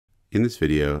In this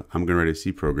video, I'm going to write a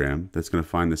C program that's going to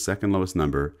find the second lowest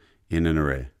number in an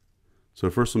array. So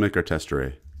first we'll make our test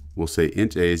array. We'll say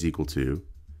int a is equal to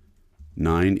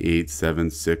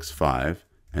 98765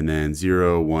 and then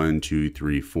 0, 1, 2,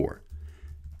 3, 4.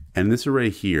 And in this array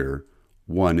here,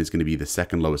 1 is going to be the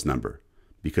second lowest number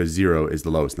because 0 is the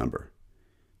lowest number.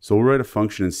 So we'll write a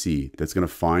function in C that's going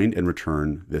to find and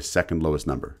return the second lowest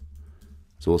number.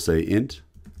 So we'll say int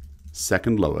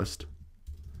second lowest,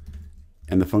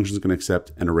 and the function is going to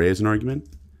accept an array as an argument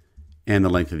and the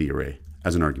length of the array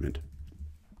as an argument.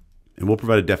 And we'll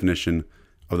provide a definition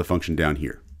of the function down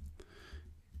here.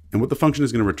 And what the function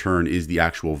is going to return is the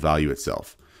actual value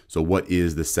itself. So what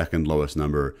is the second lowest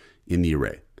number in the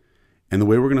array? And the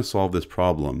way we're going to solve this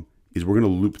problem is we're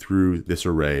going to loop through this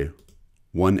array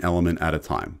one element at a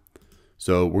time.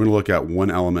 So we're going to look at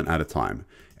one element at a time.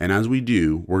 And as we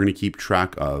do, we're going to keep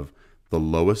track of the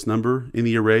lowest number in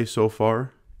the array so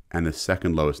far and the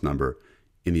second lowest number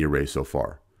in the array so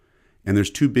far. And there's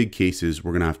two big cases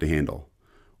we're going to have to handle.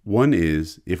 One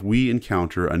is if we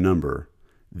encounter a number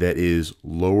that is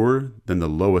lower than the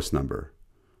lowest number,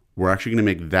 we're actually going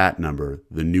to make that number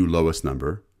the new lowest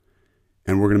number,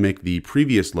 and we're going to make the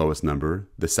previous lowest number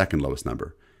the second lowest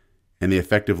number. And they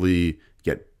effectively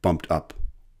get bumped up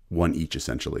one each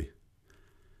essentially.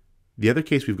 The other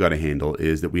case we've got to handle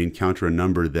is that we encounter a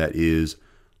number that is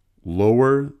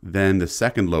lower than the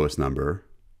second lowest number,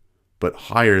 but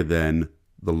higher than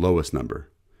the lowest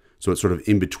number. So it's sort of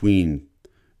in between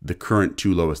the current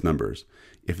two lowest numbers.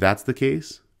 If that's the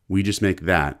case, we just make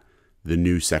that the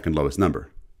new second lowest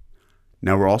number.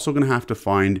 Now we're also going to have to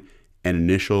find an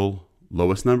initial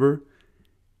lowest number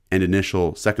and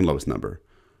initial second lowest number.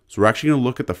 So we're actually going to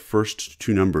look at the first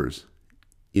two numbers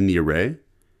in the array,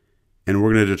 and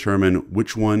we're going to determine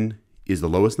which one is the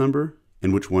lowest number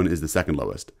and which one is the second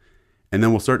lowest. And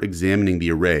then we'll start examining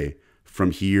the array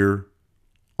from here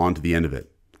on to the end of it.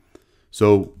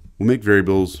 So we'll make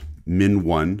variables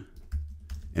min1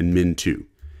 and min2.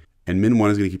 And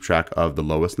min1 is going to keep track of the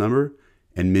lowest number,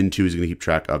 and min2 is going to keep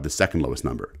track of the second lowest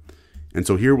number. And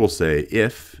so here we'll say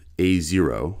if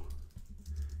a0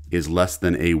 is less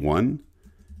than a1,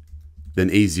 then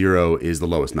a0 is the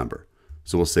lowest number.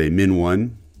 So we'll say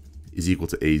min1 is equal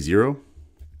to a0,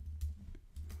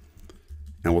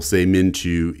 and we'll say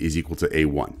min2 is equal to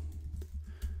a1.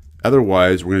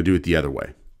 Otherwise, we're going to do it the other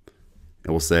way.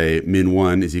 And we'll say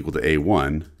min1 is equal to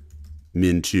a1,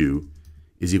 min2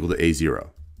 is equal to a0.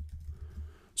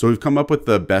 So we've come up with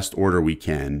the best order we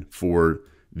can for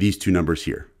these two numbers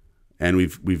here. And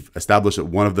we've established that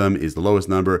one of them is the lowest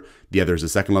number, the other is the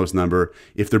second lowest number.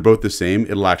 If they're both the same,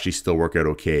 it'll actually still work out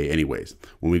okay anyways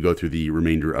when we go through the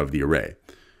remainder of the array.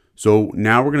 So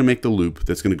now we're going to make the loop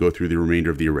that's going to go through the remainder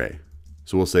of the array.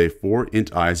 So we'll say for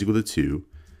int I is equal to 2,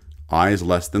 I is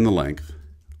less than the length,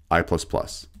 I plus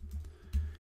plus.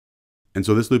 And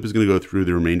so this loop is going to go through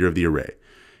the remainder of the array.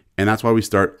 And that's why we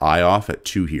start I off at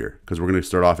 2 here, because we're going to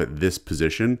start off at this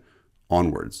position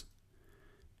onwards.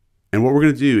 And what we're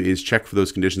going to do is check for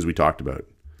those conditions we talked about.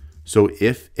 So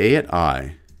if a at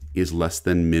I is less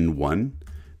than min 1,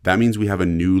 that means we have a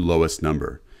new lowest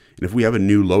number. And if we have a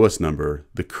new lowest number,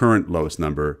 the current lowest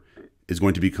number is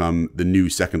going to become the new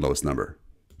second lowest number.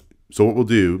 So what we'll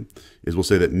do is we'll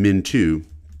say that min 2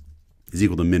 is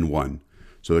equal to min 1.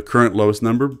 So the current lowest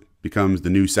number becomes the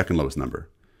new second lowest number.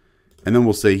 And then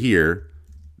we'll say here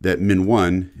that min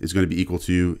 1 is going to be equal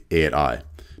to a at I,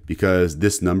 because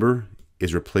this number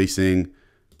is replacing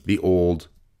the old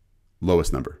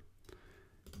lowest number.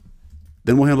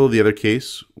 Then we'll handle the other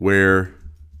case where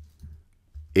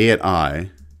a at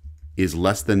I is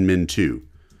less than min 2.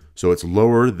 So it's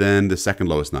lower than the second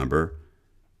lowest number,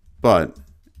 but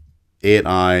a at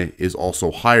I is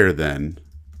also higher than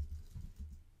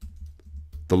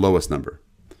the lowest number.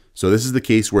 So this is the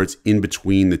case where it's in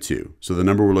between the two. So the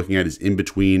number we're looking at is in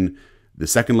between the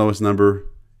second lowest number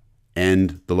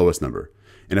and the lowest number.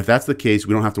 And if that's the case,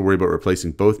 we don't have to worry about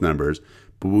replacing both numbers,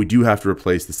 but we do have to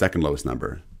replace the second lowest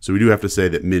number. So we do have to say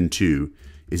that min 2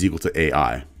 is equal to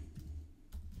ai.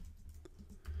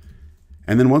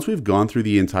 And then once we've gone through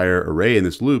the entire array in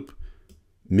this loop,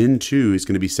 min 2 is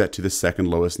going to be set to the second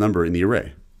lowest number in the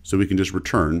array. So we can just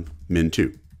return min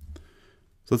 2. So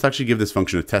let's actually give this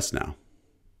function a test now.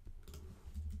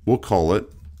 We'll call it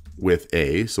with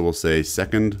a, so we'll say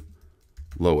second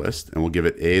lowest, and we'll give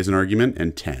it a as an argument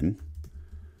and 10.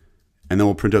 And then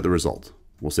we'll print out the result.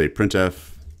 We'll say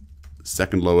printf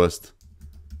second lowest,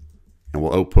 and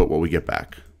we'll output what we get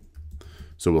back.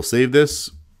 So we'll save this,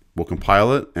 we'll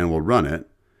compile it, and we'll run it.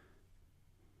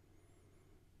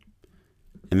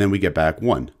 And then we get back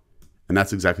 1. And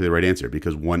that's exactly the right answer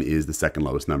because 1 is the second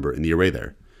lowest number in the array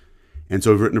there. And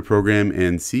so I've written a program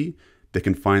in C that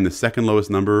can find the second lowest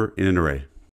number in an array.